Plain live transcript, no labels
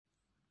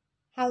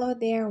Hello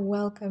there,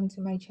 welcome to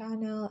my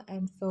channel.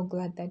 I'm so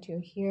glad that you're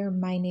here.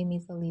 My name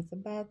is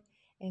Elizabeth,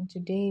 and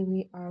today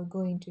we are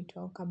going to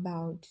talk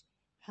about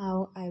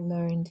how I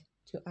learned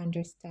to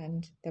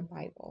understand the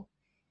Bible.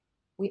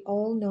 We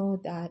all know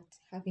that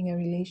having a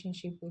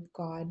relationship with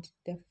God,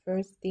 the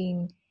first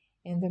thing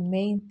and the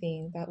main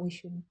thing that we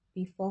should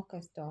be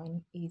focused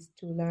on is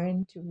to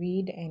learn to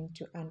read and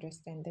to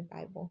understand the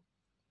Bible.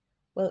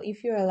 Well,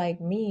 if you're like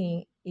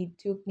me, it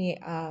took me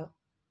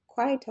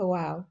quite a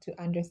while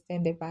to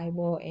understand the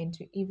Bible and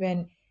to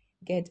even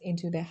get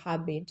into the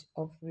habit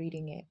of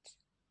reading it.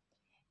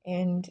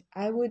 And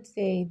I would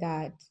say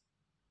that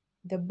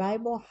the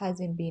Bible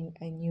hasn't been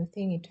a new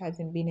thing, it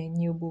hasn't been a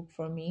new book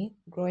for me.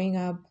 Growing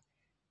up,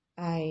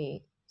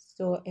 I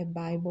saw a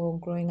Bible.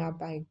 Growing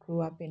up, I grew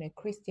up in a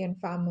Christian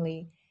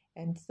family,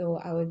 and so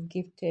I was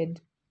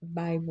gifted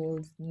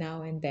Bibles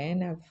now and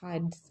then. I've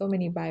had so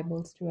many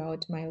Bibles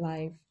throughout my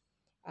life.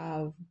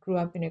 I've grew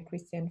up in a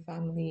Christian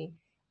family.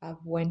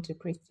 I've went to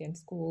Christian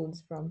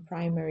schools from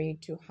primary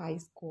to high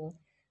school.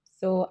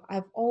 So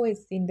I've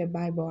always seen the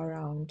Bible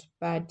around,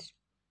 but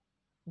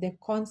the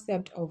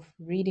concept of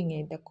reading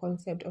it, the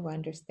concept of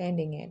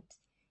understanding it,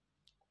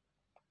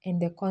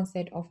 and the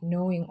concept of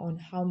knowing on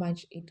how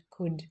much it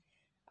could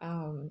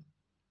um,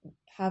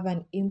 have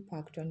an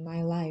impact on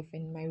my life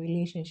and my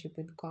relationship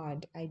with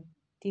God. I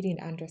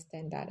didn't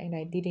understand that and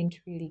I didn't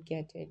really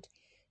get it.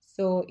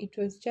 So it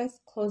was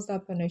just closed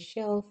up on a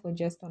shelf or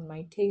just on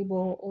my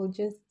table or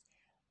just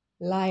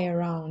lie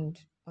around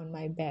on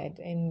my bed.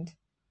 And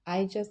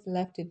I just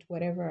left it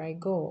wherever I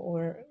go,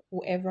 or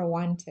whoever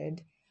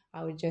wanted,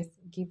 I would just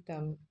give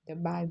them the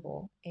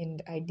Bible.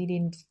 And I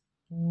didn't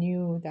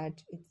knew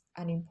that it's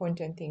an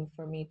important thing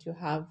for me to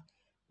have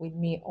with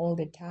me all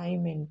the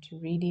time and to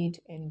read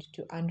it and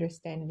to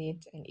understand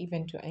it and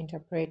even to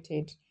interpret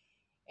it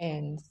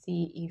and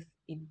see if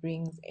it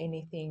brings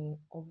anything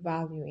of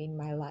value in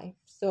my life.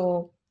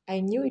 So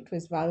I knew it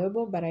was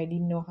valuable, but I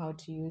didn't know how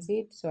to use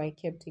it. So I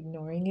kept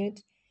ignoring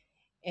it.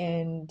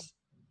 And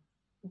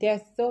there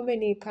are so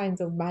many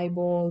kinds of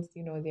Bibles,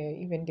 there are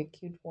even the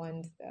cute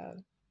ones,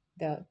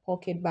 the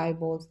pocket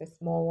Bibles, the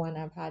small one.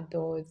 I've had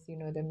those,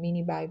 the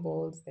mini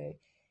Bibles, the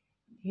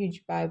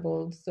huge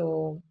Bibles.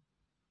 So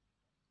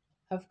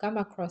I've come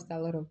across a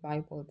lot of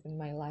Bibles in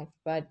my life,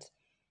 but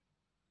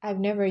I've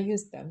never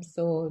used them.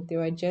 So they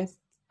were just,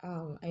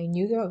 I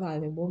knew they were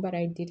valuable, but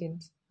I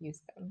didn't use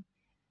them.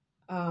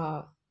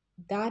 Uh,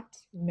 that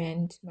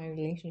meant my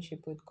relationship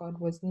with God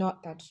was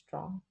not that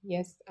strong.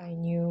 Yes, I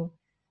knew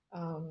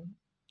um,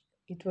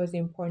 it was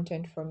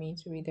important for me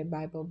to read the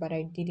Bible, but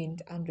I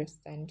didn't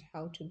understand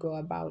how to go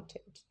about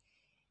it.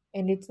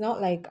 And it's not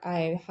like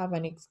I have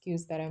an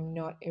excuse that I'm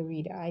not a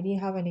reader. I didn't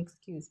have an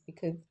excuse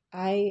because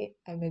I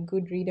am a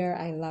good reader.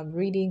 I love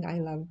reading, I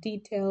love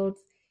details.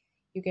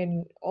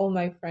 All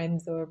my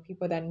friends or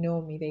people that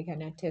know me, they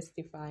can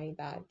testify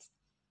that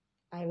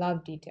I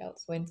love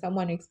details. When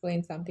someone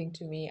explains something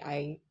to me,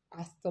 I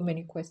ask so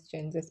many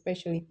questions,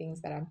 especially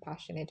things that I'm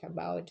passionate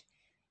about.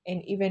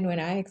 And even when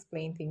I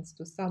explain things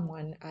to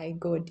someone, I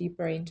go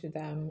deeper into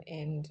them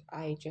and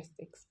I just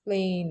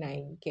explain,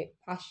 I get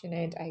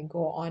passionate, I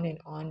go on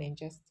and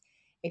just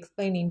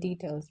explain in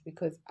details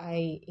because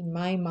in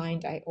my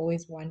mind, I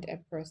always want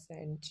a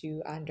person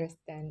to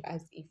understand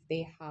as if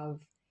they have,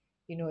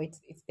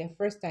 it's their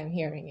first time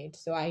hearing it.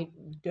 So I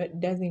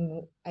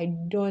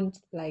don't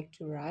like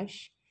to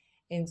rush.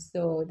 And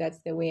so that's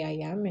the way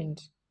I am. And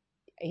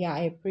yeah, I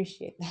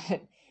appreciate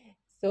that.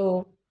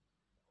 So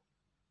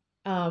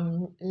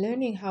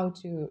learning how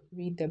to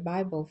read the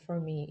Bible for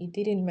me, it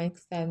didn't make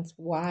sense.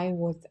 Why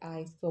was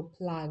I so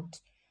plugged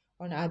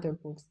on other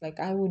books? Like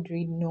I would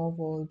read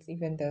novels,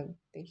 even the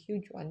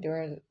huge one.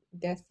 There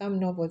are some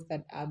novels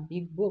that are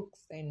big books,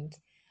 and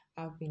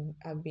I've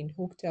been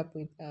hooked up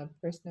with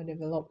personal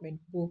development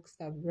books.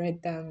 I've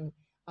read them,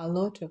 a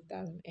lot of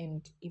them,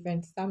 and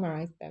even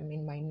summarized them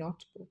in my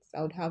notebooks.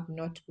 I would have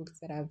notebooks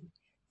that I've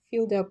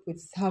filled up with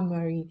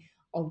summary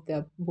of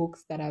the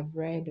books that I've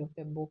read, of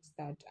the books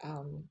that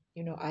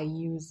I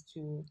use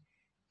to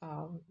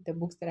the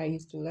books that I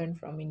used to learn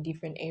from in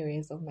different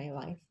areas of my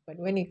life. But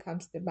when it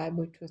comes to the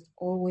Bible,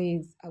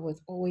 I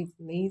was always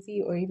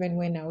lazy, or even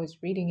when I was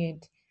reading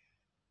it,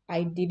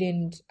 I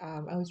didn't.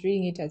 I was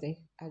reading it as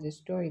a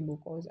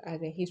storybook or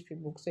as a history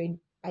book, so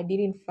I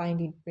didn't find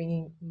it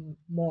bringing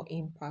more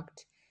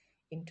impact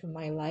into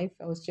my life.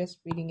 I was just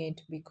reading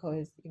it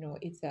because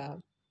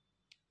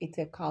it's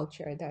a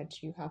culture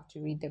that you have to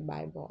read the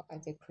Bible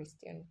as a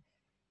Christian.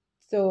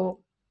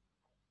 So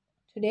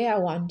today I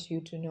want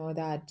you to know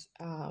that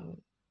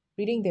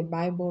reading the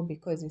Bible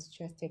because it's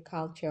just a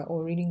culture,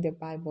 or reading the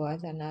Bible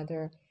as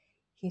another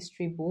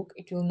history book,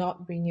 it will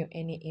not bring you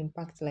any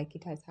impact like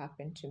it has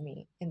happened to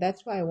me. And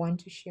that's why I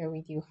want to share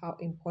with you how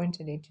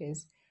important it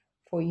is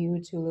for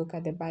you to look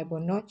at the Bible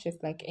not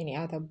just like any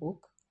other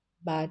book,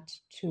 but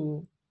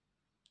to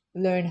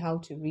learn how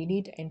to read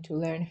it and to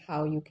learn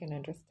how you can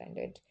understand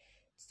it.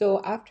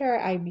 So after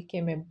I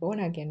became a born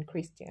again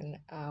Christian,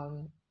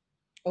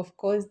 of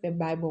course, the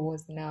Bible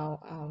was now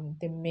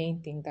the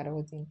main thing that I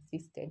was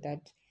insisted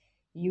that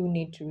you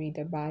need to read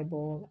the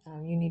Bible.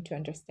 You need to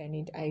understand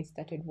it. I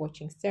started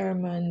watching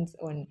sermons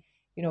on,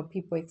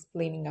 people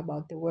explaining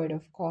about the Word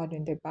of God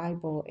and the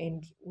Bible.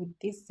 And with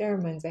these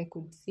sermons, I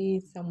could see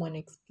someone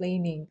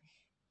explaining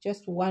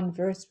just one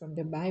verse from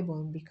the Bible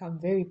and become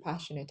very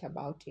passionate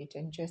about it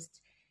and just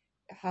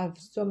have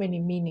so many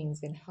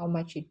meanings and how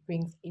much it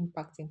brings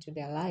impact into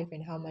their life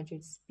and how much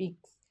it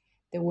speaks.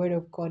 The Word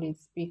of God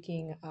is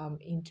speaking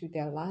into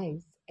their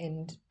lives.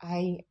 And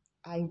I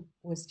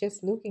was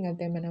just looking at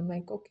them and I'm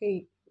like,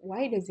 okay,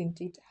 why doesn't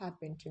it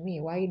happen to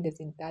me? Why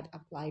doesn't that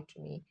apply to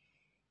me?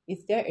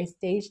 Is there a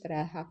stage that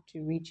I have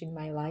to reach in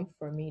my life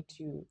for me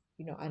to,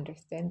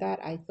 understand that?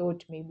 I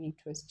thought maybe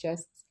it was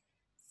just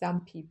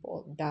some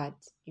people that,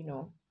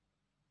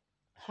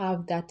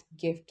 have that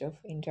gift of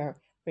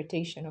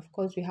interpretation. Of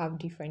course, we have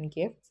different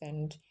gifts,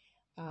 and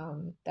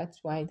that's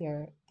why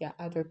there are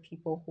other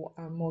people who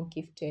are more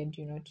gifted,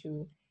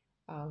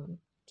 um,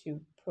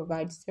 to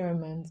provide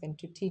sermons and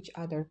to teach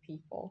other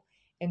people.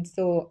 And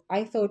so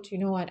I thought,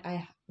 what,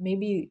 I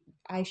maybe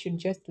I should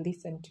just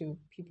listen to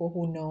people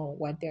who know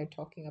what they're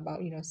talking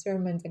about,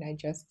 sermons, and I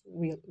just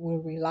will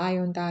rely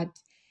on that.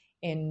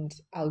 And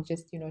I'll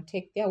just,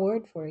 take their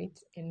word for it.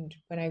 And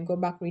when I go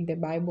back read the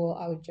Bible,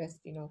 I'll just,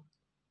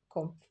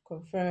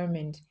 confirm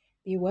and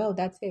be, well,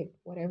 that's it,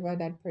 whatever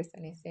that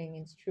person is saying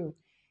is true.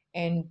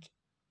 And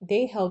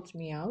they helped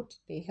me out.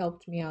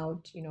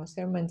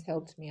 Sermons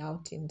helped me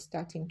out in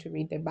starting to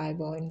read the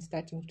Bible and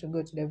starting to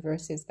go to the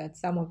verses that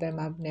some of them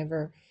I've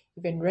never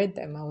even read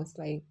them. I was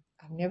like,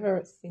 I've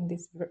never seen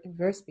this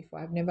verse before.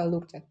 I've never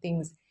looked at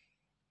things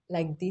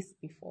like this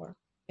before.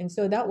 And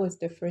so that was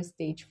the first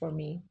stage for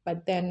me.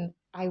 But then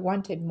I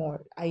wanted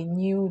more. I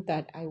knew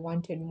that I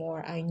wanted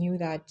more. I knew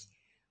that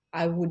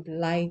I would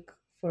like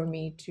for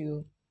me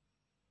to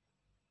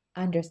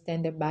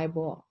understand the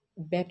Bible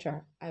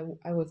better. I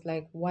was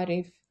like, what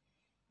if,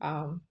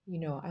 I'm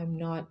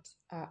not,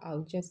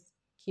 I'll just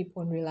keep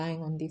on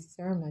relying on these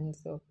sermons.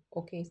 So,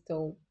 okay,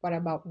 so what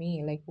about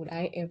me? Like, would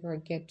I ever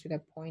get to the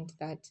point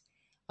that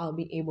I'll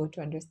be able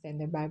to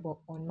understand the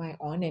Bible on my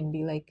own and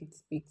be like, it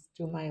speaks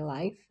to my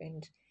life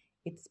and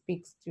it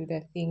speaks to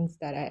the things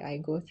that I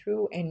go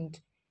through? And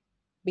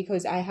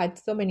because I had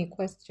so many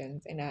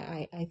questions and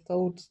I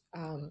thought,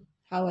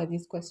 how are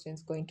these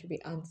questions going to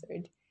be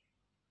answered?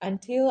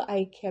 Until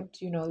I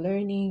kept,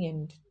 learning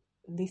and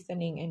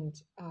listening, and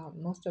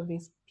most of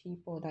these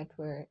people that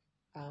were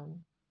um,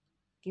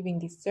 giving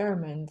these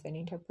sermons and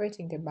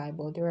interpreting the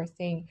Bible, they were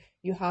saying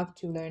you have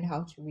to learn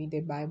how to read the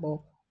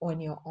Bible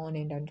on your own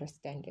and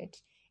understand it,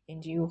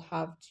 and you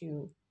have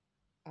to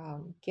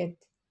get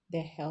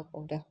the help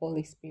of the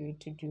Holy Spirit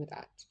to do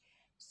that.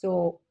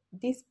 So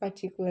this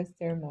particular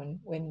sermon,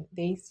 when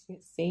they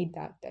say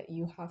that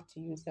you have to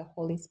use the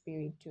Holy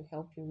Spirit to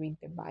help you read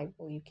the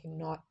Bible, you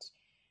cannot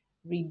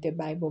read the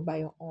Bible by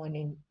your own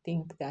and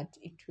think that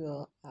it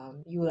will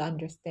you will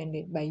understand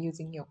it by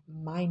using your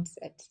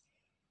mindset.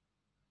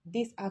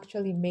 This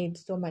actually made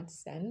so much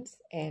sense,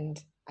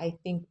 and I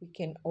think we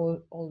can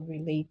all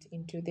relate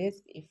into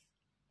this. If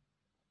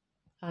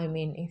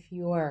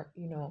you are,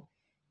 you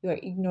are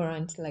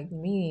ignorant like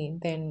me,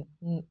 then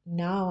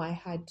now I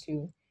had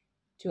to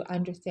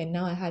understand.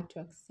 Now I had to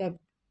accept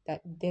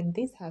that. Then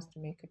this has to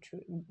make a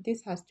true.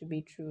 This has to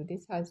be true.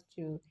 This has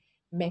to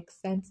make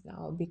sense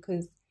now,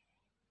 because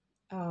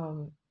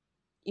um,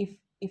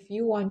 if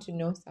you want to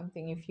know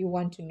something, if you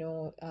want to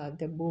know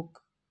the book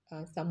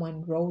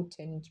someone wrote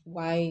and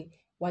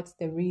what's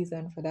the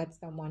reason for that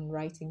someone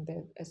writing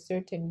a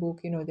certain book,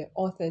 the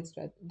authors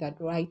that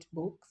write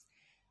books,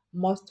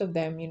 most of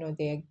them,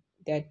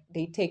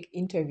 they take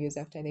interviews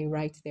after they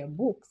write their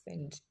books,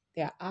 and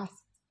they're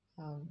asked,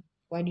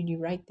 why did you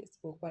write this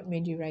book? What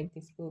made you write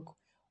this book?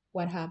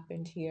 What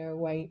happened here?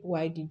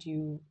 Why did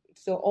you?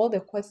 So all the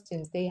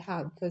questions they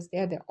have, because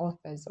they're the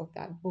authors of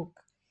that book.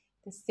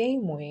 The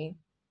same way,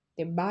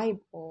 the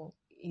Bible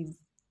is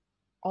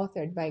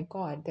authored by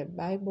God. The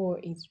Bible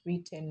is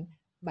written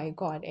by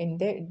God, and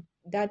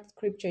that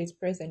scripture is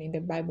present in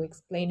the Bible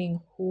explaining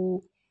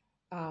who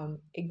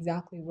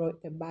exactly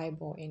wrote the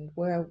Bible and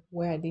where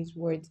are these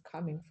words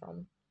coming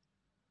from.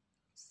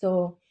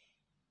 So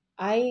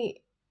I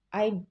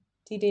I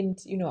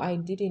didn't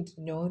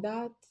know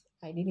that.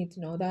 I didn't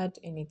know that,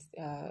 and it's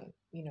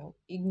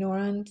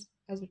ignorant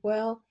as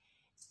well.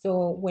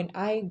 So when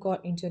I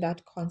got into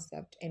that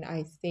concept and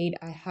I said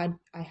I had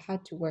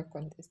to work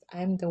on this.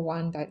 I'm the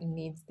one that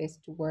needs this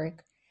to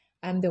work.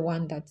 I'm the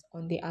one that's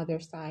on the other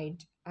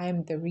side.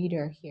 I'm the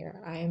reader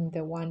here. I am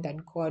the one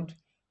that God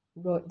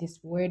wrote this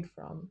word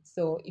from.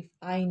 So if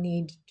I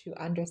need to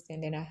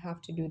understand and I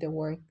have to do the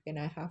work, then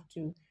I have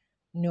to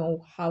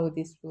know how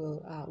this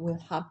will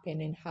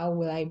happen, and how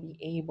will I be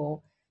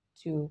able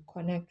to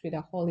connect with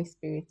the Holy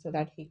Spirit so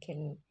that he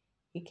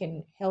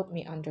can help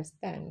me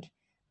understand.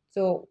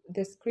 So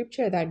the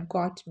scripture that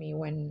got me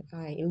when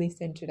I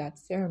listened to that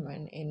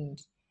sermon, and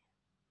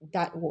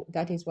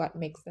that is what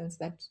makes sense,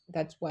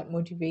 that's what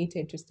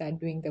motivated to start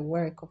doing the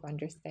work of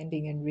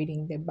understanding and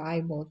reading the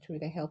Bible through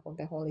the help of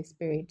the Holy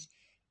Spirit,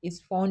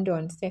 is found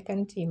on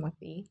 2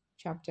 Timothy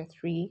chapter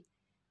 3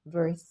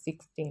 verse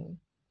 16.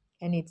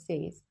 and it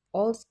says,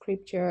 "All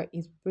scripture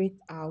is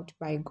breathed out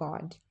by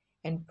God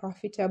and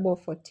profitable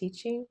for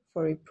teaching,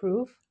 for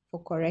reproof,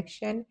 for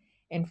correction,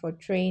 and for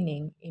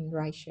training in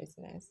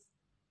righteousness."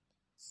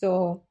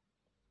 So,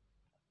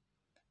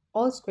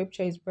 all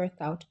scripture is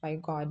birthed out by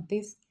God.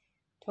 This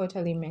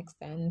totally makes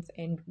sense.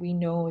 And we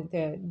know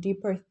the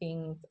deeper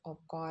things of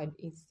God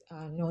is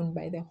known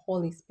by the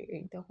Holy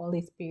Spirit. The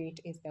Holy Spirit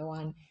is the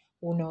one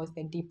who knows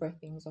the deeper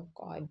things of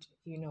God.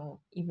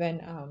 Even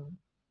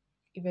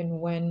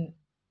when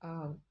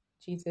um,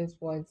 Jesus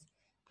was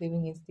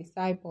leaving his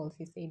disciples,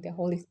 he said, "The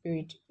Holy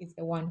Spirit is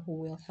the one who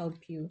will help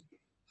you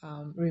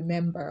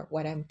remember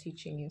what I'm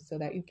teaching you so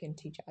that you can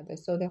teach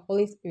others." So the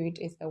Holy Spirit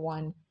is the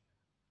one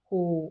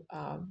who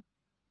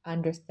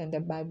understand the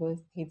Bible.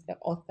 He's the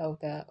author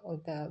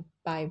of the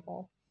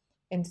Bible.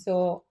 And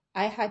so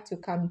I had to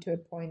come to a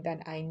point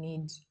that I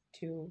need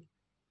to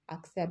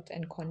accept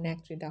and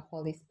connect with the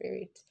Holy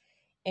Spirit.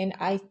 And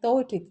I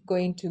thought it's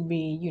going to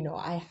be,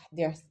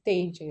 there are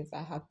stages.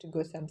 I have to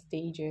go some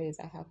stages.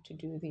 I have to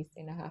do this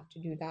and I have to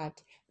do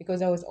that,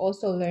 because I was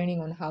also learning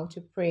on how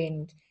to pray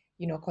and,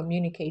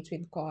 communicate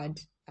with God.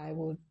 I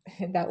would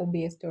that will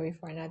be a story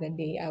for another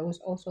day. I was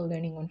also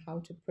learning on how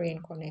to pray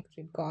and connect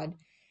with God.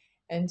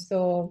 And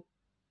so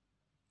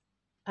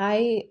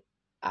I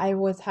I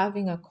was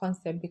having a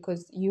concept,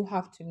 because you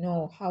have to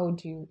know how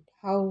does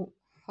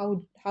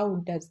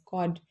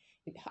God,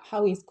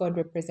 how is God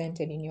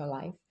represented in your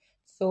life.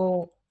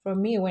 So for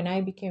me, when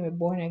I became a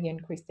born again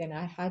Christian,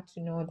 I had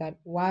to know that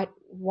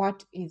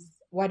what is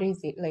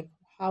it like,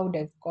 how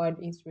does God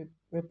is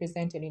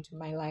represented into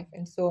my life.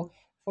 And so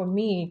for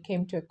me, it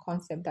came to a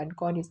concept that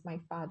God is my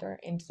father.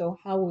 And so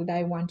how would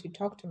I want to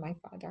talk to my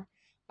father?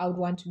 I would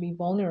want to be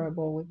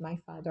vulnerable with my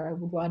father. I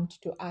would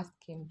want to ask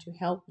him to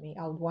help me.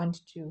 I would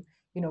want to,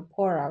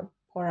 pour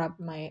out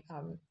my,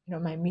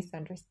 my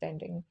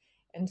misunderstanding.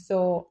 And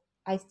so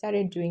I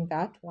started doing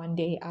that. One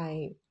day,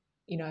 I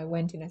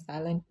went in a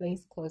silent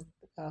place, closed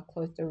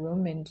the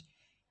room, and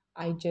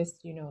I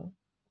just,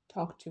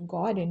 talked to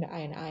God, and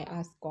I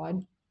asked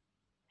God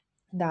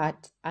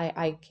that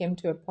I came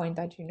to a point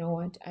that, you know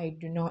what, I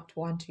do not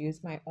want to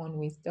use my own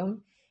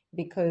wisdom,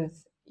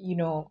 because,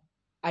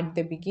 at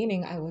the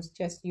beginning, I was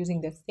just using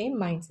the same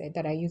mindset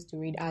that I used to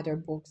read other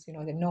books, the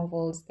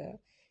novels,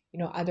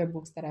 other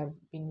books that I've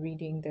been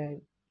reading, the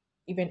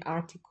even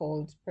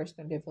articles,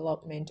 personal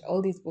development,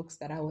 all these books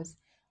that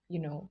you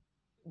know,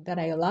 that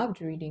I loved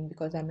reading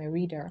because I'm a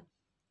reader.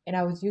 And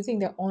I was using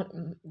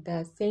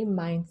the same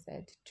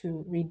mindset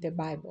to read the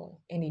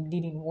Bible, and it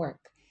didn't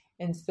work.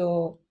 And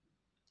so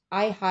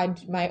I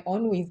had my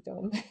own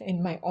wisdom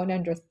and my own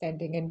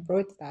understanding and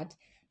brought that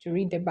to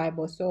read the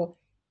Bible. So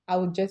I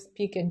will just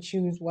pick and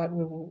choose what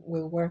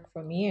will work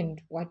for me,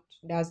 and what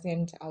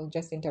doesn't, I'll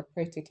just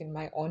interpret it in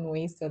my own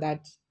way, so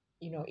that,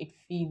 it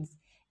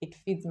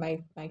feeds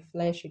my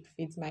flesh, it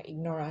feeds my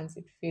ignorance,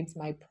 it feeds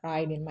my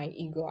pride and my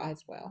ego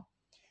as well.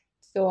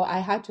 So I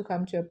had to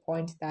come to a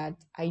point that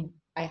I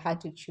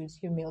had to choose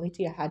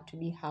humility, I had to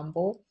be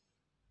humble,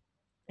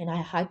 and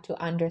I had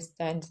to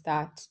understand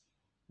that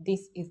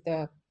this is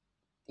the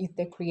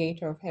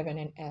creator of heaven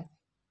and earth.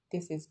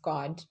 This is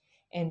God.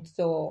 And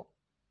so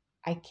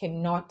I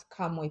cannot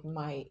come with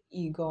my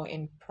ego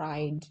and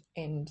pride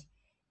and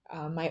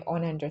my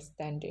own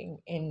understanding.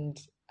 And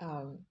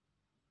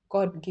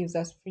God gives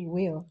us free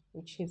will,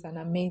 which is an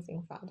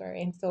amazing Father.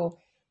 And so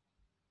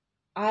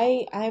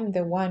I'm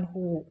the one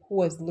who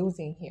was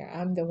losing here.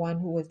 I'm the one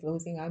who was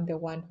losing. I'm the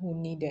one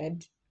who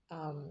needed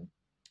um,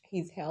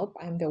 his help.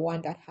 I'm the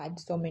one that had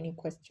so many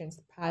questions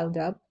piled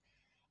up,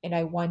 and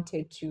I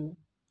wanted to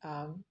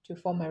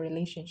form a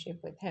relationship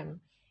with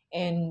him.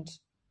 And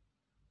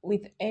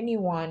with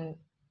anyone,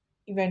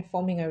 even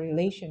forming a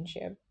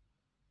relationship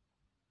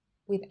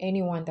with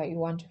anyone that you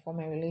want to form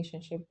a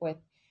relationship with,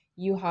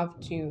 you have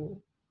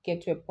to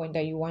get to a point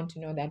that you want to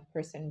know that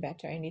person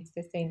better. And it's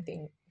the same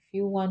thing. If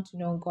you want to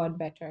know God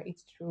better,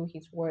 it's through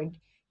his word.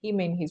 Him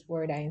and his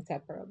word are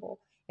inseparable.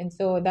 And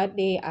so that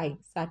day I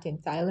sat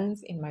in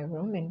silence in my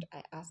room, and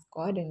I asked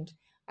God, and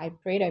I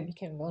prayed. I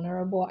became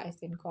vulnerable. I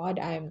said, God,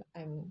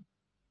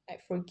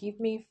 forgive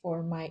me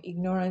for my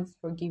ignorance,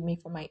 forgive me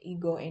for my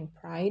ego and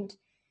pride.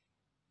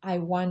 I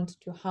want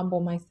to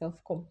humble myself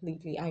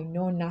completely. I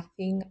know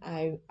nothing.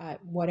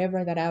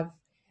 Whatever that I've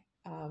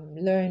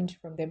learned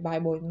from the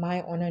Bible, with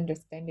my own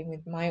understanding,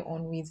 with my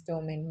own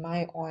wisdom and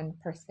my own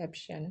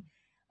perception,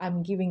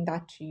 I'm giving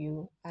that to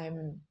you.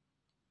 I'm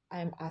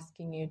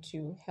asking you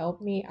to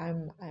help me.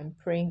 I'm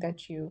praying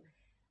that you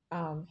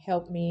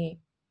help me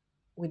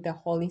with the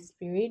Holy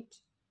Spirit.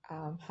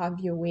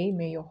 Have your way.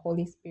 May your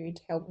Holy Spirit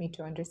help me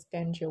to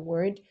understand your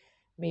word.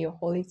 May your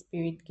Holy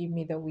Spirit give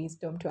me the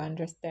wisdom to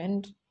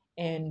understand.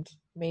 And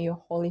may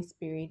your Holy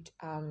Spirit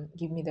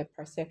give me the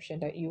perception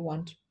that you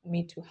want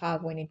me to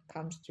have when it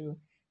comes to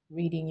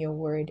reading your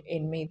word.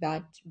 And may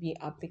that be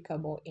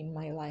applicable in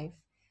my life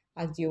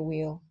as your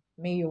will.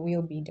 May your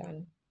will be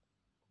done.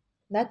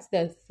 That's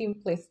the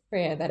simplest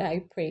prayer that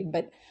I prayed.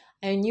 But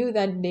I knew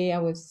that day I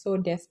was so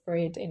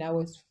desperate, and I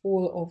was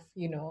full of,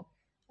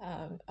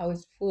 I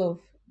was full of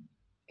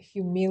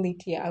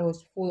humility. I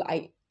was full.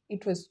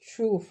 It was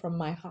true from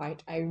my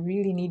heart. I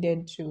really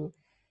needed to,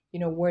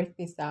 work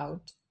this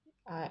out.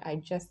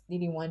 I just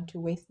didn't want to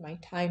waste my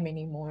time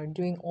anymore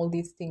doing all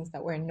these things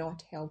that were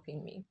not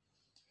helping me.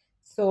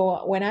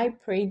 So when I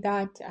prayed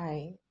that,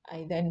 I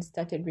then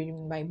started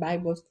reading my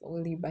Bible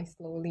slowly by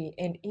slowly,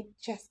 and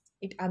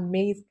it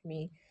amazed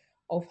me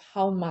of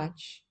how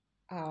much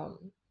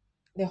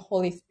the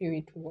Holy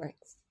Spirit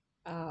works.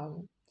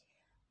 Um,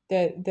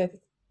 the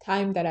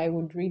time that I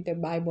would read the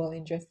Bible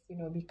and just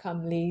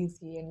become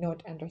lazy and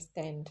not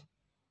understand.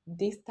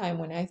 This time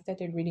when I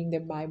started reading the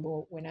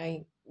Bible, when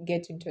I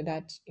get into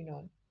that,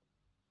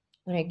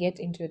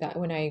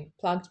 when I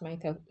plugged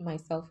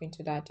myself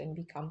into that and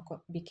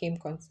became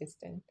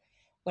consistent.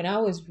 When I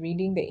was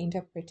reading, the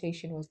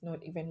interpretation was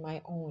not even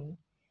my own.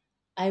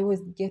 I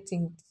was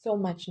getting so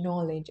much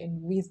knowledge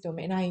and wisdom,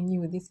 and I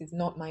knew this is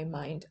not my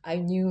mind. I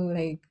knew,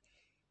 like,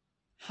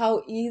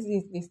 how easy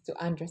is this to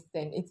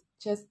understand. It's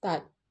just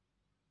that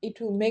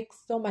it will make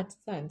so much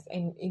sense,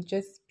 and it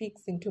just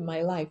speaks into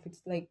my life.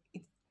 It's like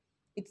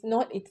it's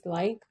not it's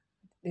like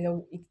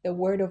it's the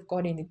word of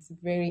God, and it's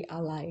very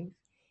alive.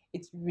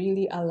 It's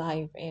really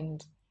alive.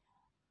 And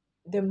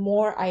the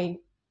more I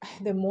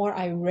the more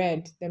I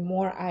read, the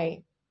more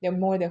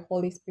the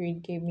Holy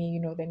Spirit gave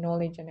me, the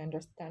knowledge and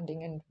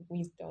understanding and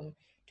wisdom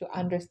to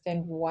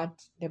understand what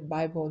the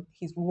Bible,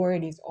 his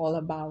word, is all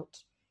about.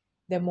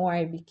 The more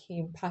I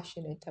became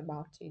passionate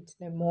about it,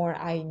 the more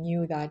I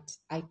knew that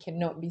I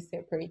cannot be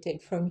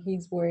separated from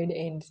his word.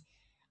 And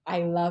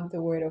I love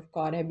the word of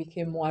God. I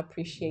became more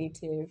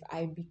appreciative.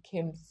 I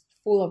became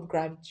full of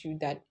gratitude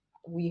that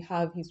we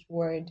have his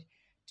word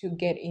to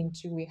get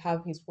into. We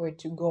have his word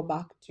to go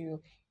back to,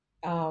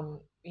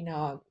 in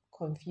our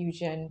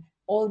confusion.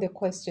 All the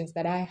questions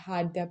that I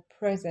had, they're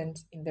present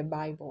in the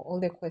Bible.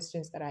 All the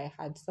questions that I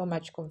had, so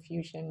much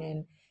confusion.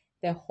 And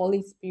the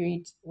Holy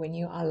Spirit, when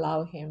you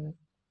allow him,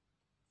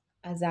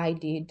 as I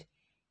did,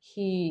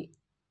 he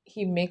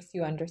he makes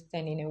you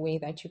understand in a way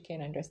that you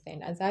can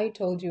understand. As I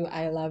told you,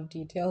 I love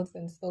details,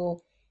 and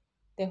so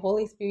the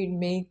Holy Spirit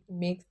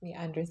makes me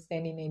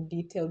understand in a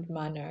detailed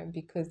manner,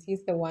 because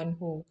he's the one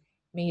who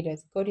made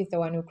us. God is the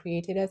one who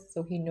created us,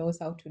 so he knows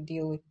how to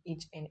deal with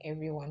each and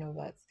every one of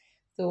us.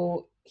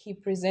 So he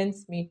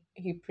presents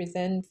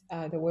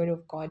the word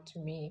of God to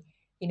me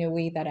in a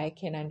way that I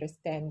can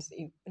understand.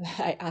 If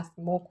I ask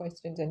more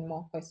questions and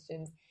more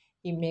questions,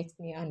 he makes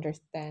me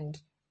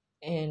understand.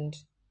 And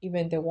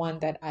even the one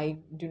that I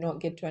do not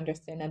get to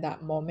understand at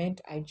that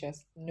moment, I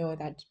just know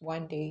that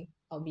one day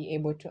I'll be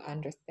able to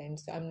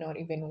understand. So I'm not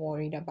even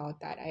worried about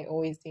that. I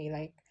always say,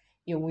 like,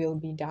 your will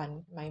be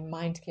done. My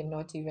mind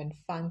cannot even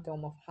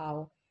fathom of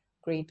how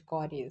great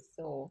God is.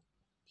 So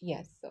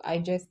yes, so I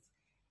just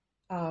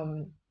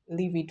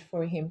leave it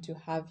for him to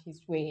have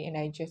his way, and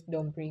I just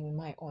don't bring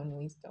my own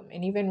wisdom.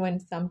 And even when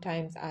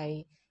sometimes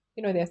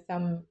there's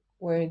some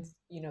words,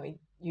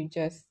 you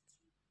just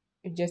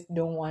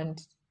don't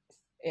want,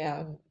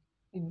 um,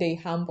 they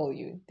humble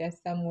you.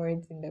 There's some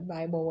words in the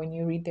Bible, when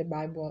you read the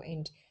Bible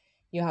and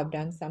you have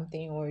done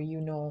something, or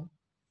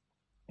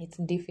it's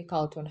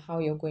difficult on how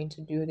you're going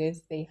to do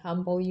this, they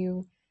humble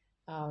you.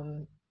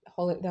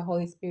 The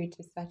Holy Spirit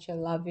is such a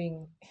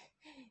loving,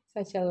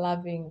 such a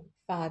loving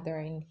Father,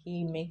 and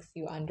He makes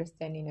you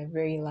understand in a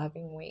very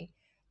loving way.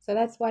 So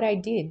that's what I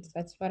did.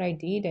 That's what I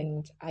did,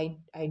 and I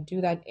do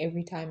that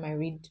every time I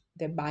read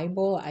the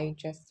Bible. I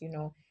just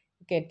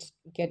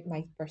get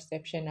my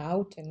perception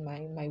out, and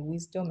my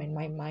wisdom and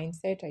my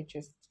mindset. I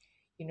just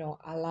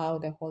allow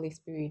the Holy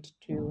Spirit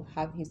to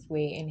have His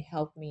way and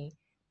help me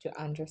to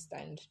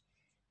understand.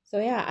 So,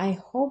 yeah, I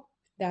hope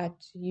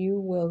that you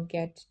will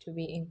get to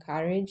be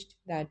encouraged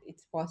that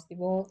it's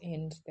possible,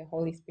 and the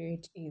Holy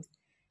Spirit is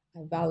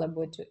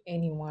available to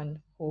anyone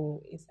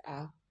who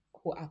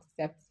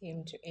accepts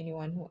Him, to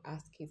anyone who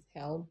asks His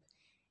help,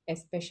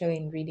 especially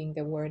in reading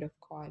the Word of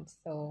God.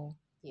 So,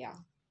 yeah,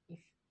 if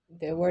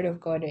the Word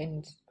of God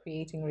and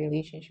creating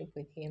relationship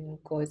with Him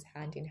goes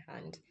hand in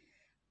hand.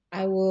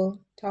 I will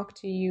talk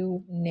to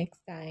you next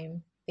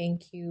time.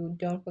 Thank you.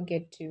 Don't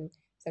forget to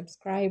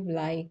subscribe,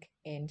 like,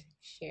 and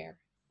share.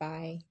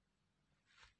 Bye.